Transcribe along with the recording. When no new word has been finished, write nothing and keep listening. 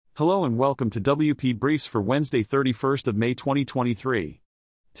Hello and welcome to WP Briefs for Wednesday 31st of May 2023.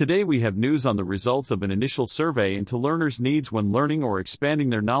 Today we have news on the results of an initial survey into learners' needs when learning or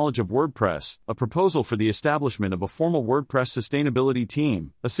expanding their knowledge of WordPress, a proposal for the establishment of a formal WordPress sustainability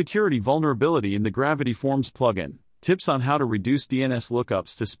team, a security vulnerability in the Gravity Forms plugin, tips on how to reduce DNS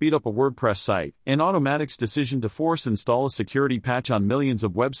lookups to speed up a WordPress site, and Automatic's decision to force install a security patch on millions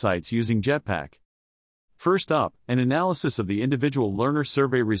of websites using Jetpack. First up, an analysis of the individual learner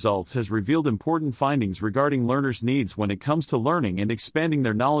survey results has revealed important findings regarding learners' needs when it comes to learning and expanding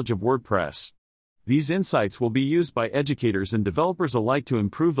their knowledge of WordPress. These insights will be used by educators and developers alike to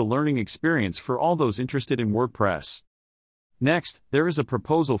improve the learning experience for all those interested in WordPress. Next, there is a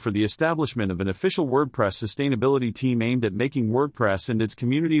proposal for the establishment of an official WordPress sustainability team aimed at making WordPress and its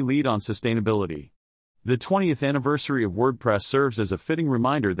community lead on sustainability. The 20th anniversary of WordPress serves as a fitting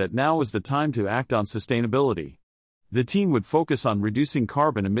reminder that now is the time to act on sustainability. The team would focus on reducing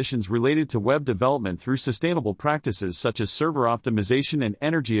carbon emissions related to web development through sustainable practices such as server optimization and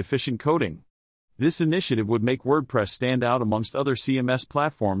energy-efficient coding. This initiative would make WordPress stand out amongst other CMS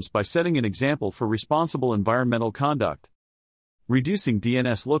platforms by setting an example for responsible environmental conduct. Reducing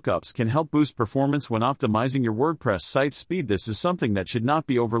DNS lookups can help boost performance when optimizing your WordPress site's speed. This is something that should not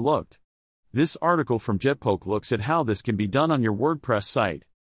be overlooked. This article from Jetpack looks at how this can be done on your WordPress site.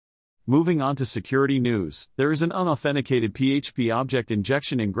 Moving on to security news, there is an unauthenticated PHP object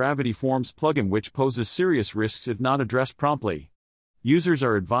injection in Gravity Forms plugin which poses serious risks if not addressed promptly. Users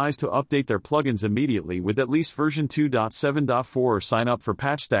are advised to update their plugins immediately with at least version 2.7.4 or sign up for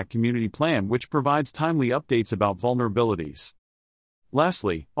PatchStack Community Plan, which provides timely updates about vulnerabilities.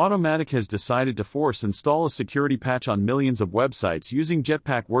 Lastly, Automatic has decided to force install a security patch on millions of websites using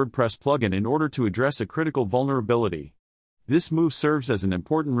Jetpack WordPress plugin in order to address a critical vulnerability. This move serves as an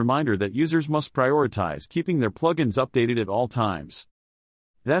important reminder that users must prioritize keeping their plugins updated at all times.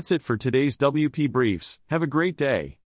 That's it for today's WP Briefs. Have a great day.